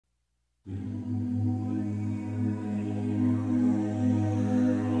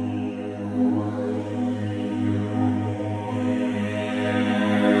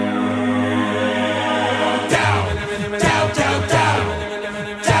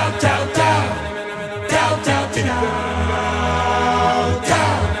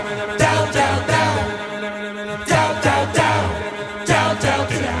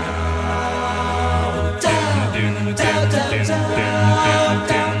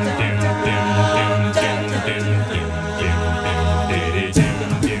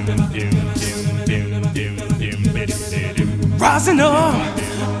Rising up,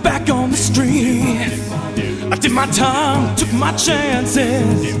 back on the street, I did my time, took my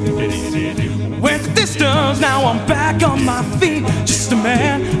chances, went the distance, now I'm back on my feet. Just a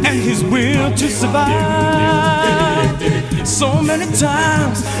man and his will to survive. So many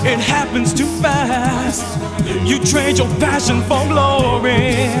times it happens too fast. You trade your passion for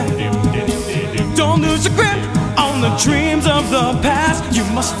glory. Don't lose your grip on the dreams of the past. You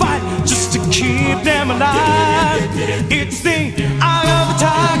must fight just to keep them alive. It's the eye of the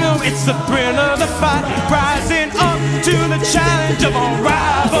tiger, it's the thrill of the fight, rising up to the challenge of our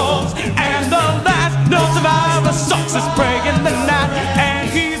rivals. And the last no survivor stalks us prey in the night, and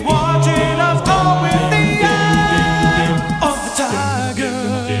he's watching us all with the eye of the tiger.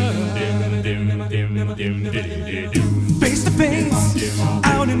 Face to face,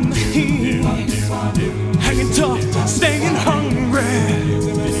 out in the heat, hanging tough, staying hungry.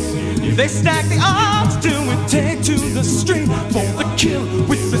 They stack the odds till we take to the street for the kill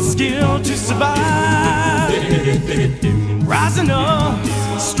with the skill to survive. Rising up,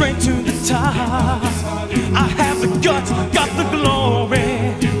 straight to the top. I have the guts, got the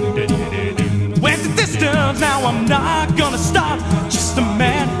glory. Went the distance, now I'm not gonna stop. Just a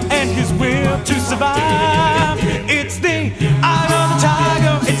man and his will to survive. It's the eye of the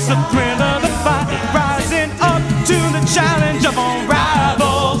tiger, it's the thrill of the fight, rising up to the challenge of our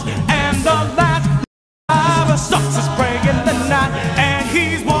rivals. And the last survivor stalks us prey in the night, and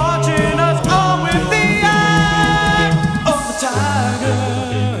he's watching us all with the eye of the tiger.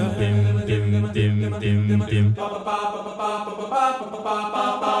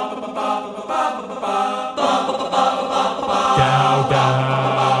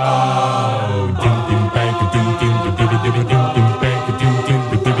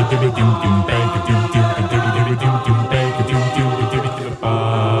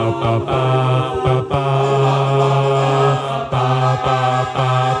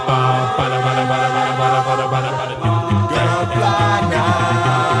 Ba